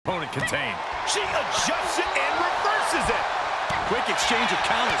opponent contained. She adjusts it and reverses it. Quick exchange of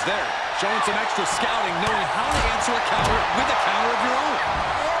counters there. Showing some extra scouting, knowing how to answer a counter with a counter of your own.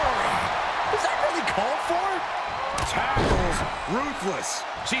 Was that really called for? Tackles, ruthless.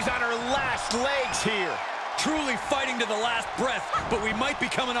 She's on her last legs here. Truly fighting to the last breath, but we might be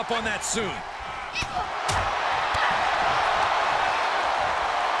coming up on that soon.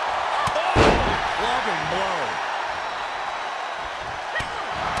 Loving blow.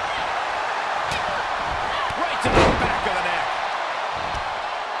 Right to the back of the neck.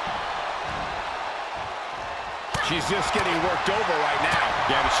 She's just getting worked over right now.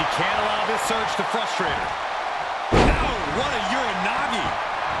 Yeah, but she can't allow this surge to frustrate her. Oh, what a uranagi.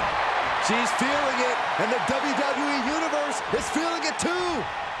 She's feeling it, and the WWE Universe is feeling it too.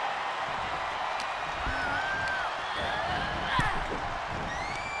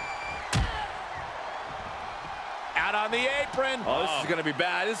 Out on the apron. Oh, this is going to be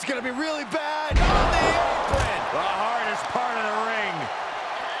bad. This is going to be really bad. On the apron. The hardest part of the ring.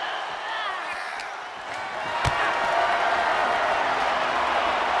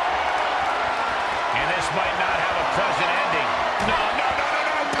 And this might not have a pleasant ending. No.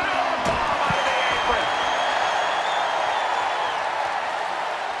 Power bomb out of the apron.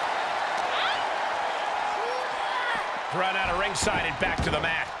 Thrown out of ringside and back to the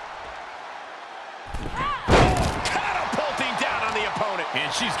mat. Catapulting down on the opponent.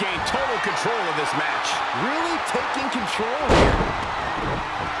 And she's gained total control of this match. Really taking control here.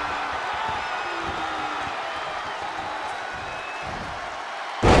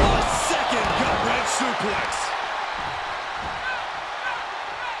 A second gut-wrench suplex.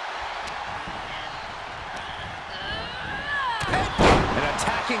 And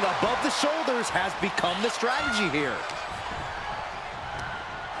attacking above the shoulders has become the strategy here.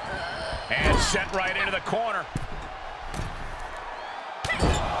 And sent right into the corner.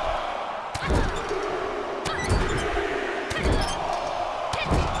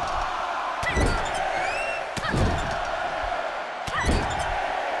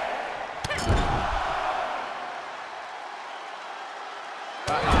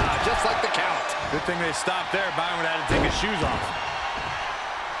 Just like the count. Good thing they stopped there. Byron would have to take his shoes off.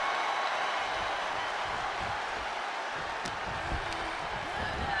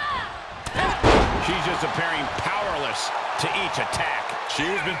 She's just appearing powerless to each attack. She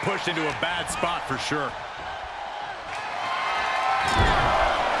has been pushed into a bad spot for sure.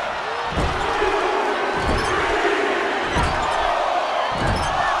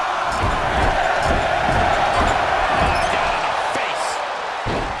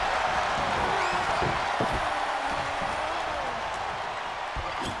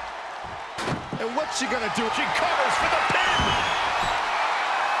 What's she gonna do? She covers for the pin.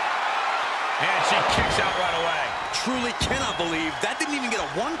 And she kicks out right away. Truly cannot believe that didn't even get a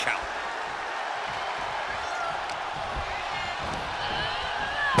 1 count.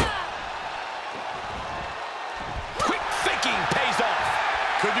 Quick thinking pays off.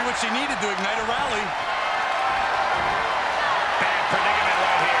 Could be what she needed to ignite a rally. Bad predicament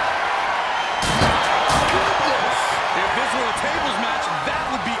right here. Goodness. If this were a tables match, that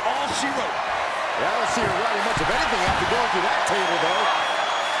would be all she wrote. Yeah, I don't see her writing much of anything after going through that table, though.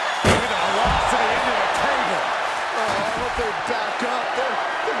 Look at the loss to the end of the table. Oh, I hope they back up.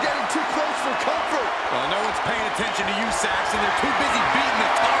 They're getting too close for comfort. Well, no one's paying attention to you, Saxon. They're too busy beating the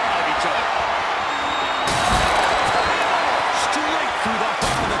tar out of each other. Straight through the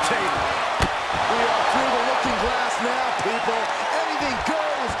heart of the table. We are through the looking glass now, people. Anything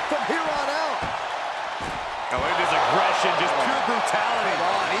goes from here on out. Oh, it is aggression, just pure brutality.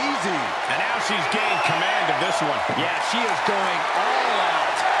 Come on, easy. And now she's gained command of this one. Yeah, she is going all out.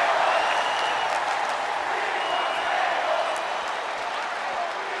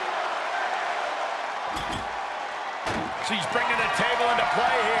 She's bringing the table into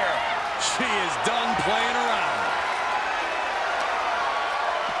play here. She is done playing around.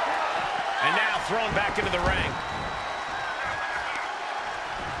 And now thrown back into the ring.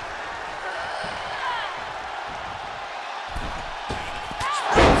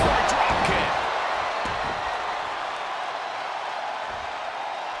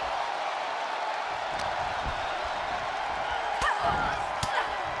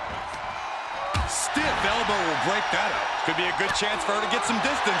 Stiff elbow will break that up. Could be a good chance for her to get some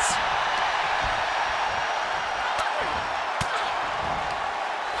distance.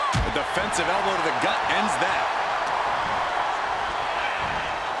 A defensive elbow to the gut ends that.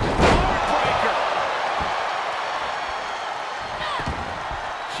 Heartbreaker.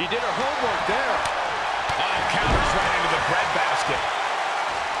 She did her homework there. Counters right into the breadbasket.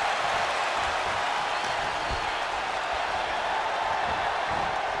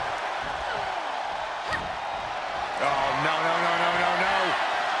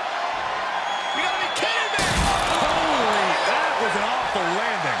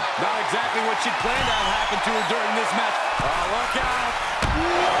 exactly what she'd planned to have happen to her during this match. Oh, look out.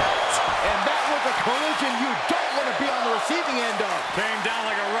 What? And that was a collision you don't want to be on the receiving end of. Came down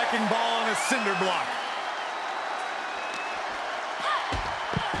like a wrecking ball on a cinder block.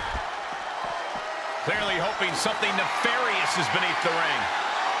 Clearly hoping something nefarious is beneath the ring.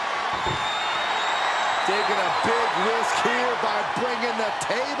 Taking a big risk here by bringing the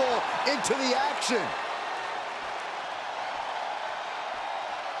table into the action.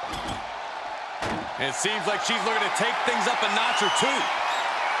 It seems like she's looking to take things up a notch or two.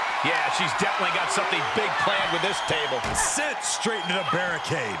 Yeah, she's definitely got something big planned with this table. Sent straight into the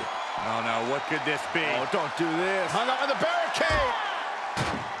barricade. Oh, no, what could this be? Oh, don't do this. Hung up on the barricade.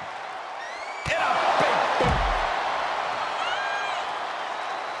 In a big boot.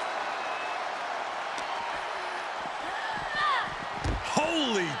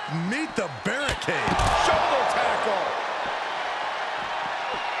 Holy, meet the barricade. Shoulder tackle.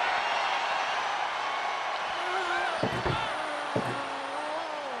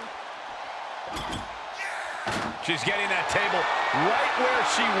 She's getting that table right where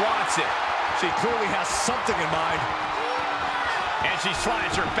she wants it. She clearly has something in mind. And she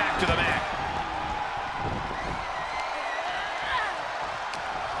slides her back to the mat.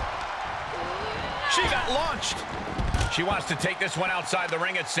 She got launched. She wants to take this one outside the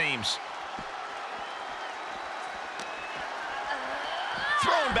ring, it seems.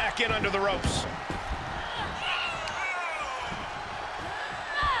 Thrown back in under the ropes.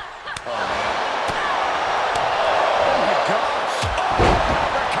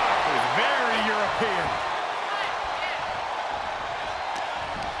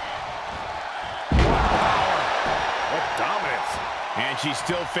 And she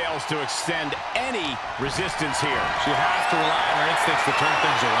still fails to extend any resistance here. She has to rely on her instincts to turn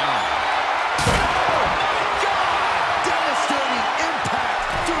things around. Oh, my God! Devastating impact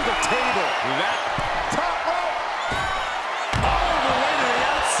through the table. That Top rope. all the way to the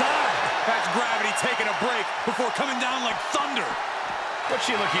outside. That's gravity taking a break before coming down like thunder. What's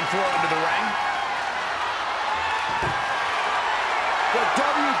she looking for under the ring? The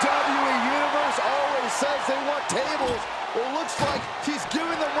WWE Universe always says they want tables. Well, it looks like he's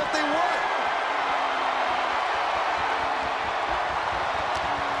giving them what they want.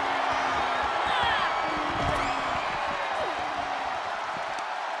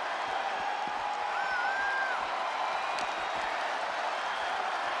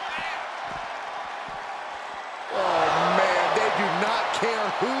 Oh, man, they do not care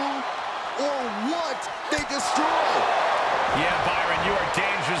who or what they destroy. Yeah, Byron, you are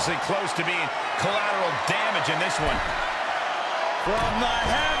dangerously close to being collateral damage in this one. From the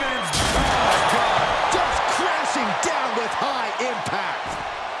heavens. Oh, my God. Just crashing down with high impact.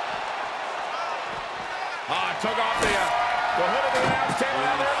 Took off the hood of the announce table.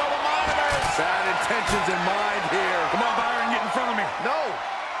 Now there go the monitors. Bad intentions in mind here. Come on, Byron, get in front of me. No.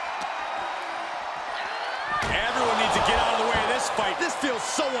 Everyone needs to get out of the way of this fight. This feels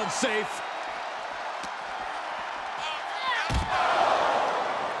so unsafe.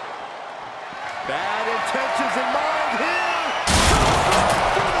 Bad intentions in mind here.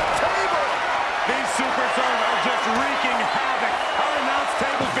 Through the table. These superstars are just wreaking havoc. Our announce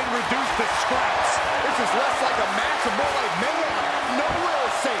table's been reduced to scraps. This is less like a match and more like mayhem. Nowhere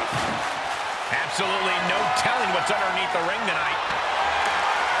is safe. Absolutely no telling what's underneath the ring tonight.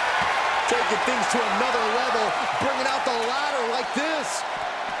 Taking things to another level, bringing out the ladder like this.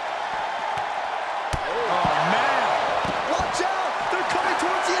 Oh, man. Watch out. They're coming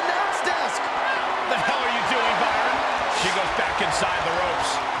towards the announce desk. What the hell are you doing, Byron? She goes back inside the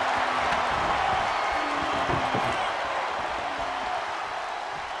ropes.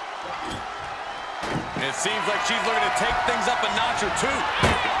 It seems like she's looking to take things up a notch or two.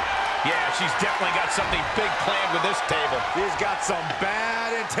 Yeah, she's definitely got something big planned with this table. She's got some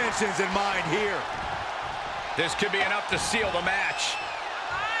bad intentions in mind here. This could be enough to seal the match.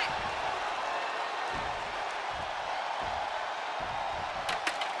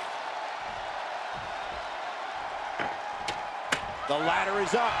 The ladder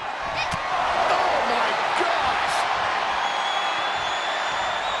is up. Oh, my gosh!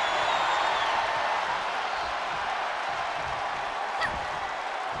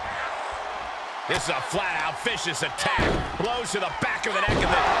 This is a flat-out vicious attack. Blows to the back of the neck and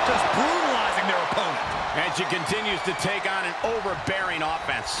then Just brutalizing their opponent. and she continues to take on an overbearing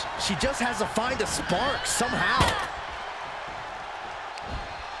offense. She just has to find a spark somehow.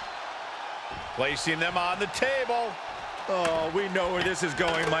 Placing them on the table. Oh, we know where this is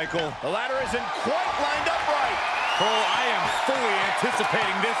going, Michael. The ladder isn't quite lined up right. Cole, I am fully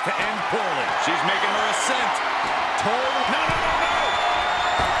anticipating this to end poorly. She's making her ascent. Total. No, no, no, no!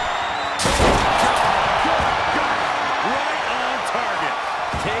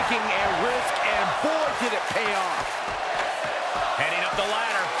 Taking a risk, and boy, did it pay off. Heading up the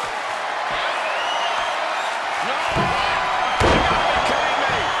ladder. No!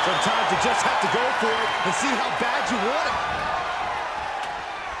 Sometimes you just have to go for it and see how bad you want it.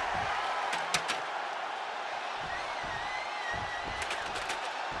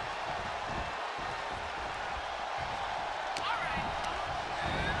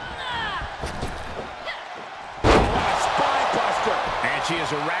 She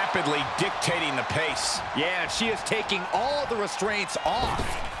is rapidly dictating the pace. Yeah, she is taking all the restraints off.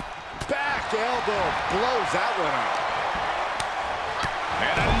 Back elbow blows that one up.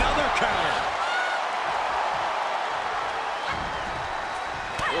 And another counter.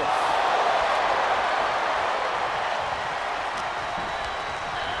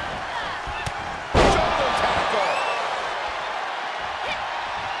 Shoulder tackle.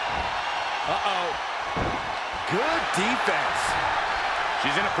 Uh-oh. Good defense.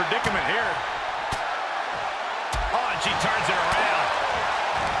 She's in a predicament here. Oh, and she turns it around.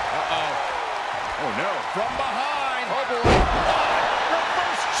 Uh-oh. Oh, no. From behind. Oh, boy.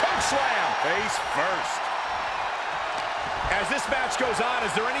 Reverse choke slam. Face first. As this match goes on,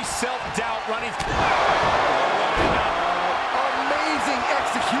 is there any self-doubt running? Amazing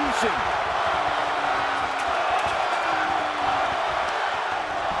execution.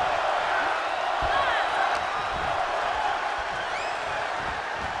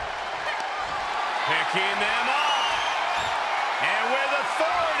 Picking them up. And with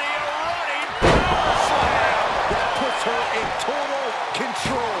authority, a running power slam. That puts her in total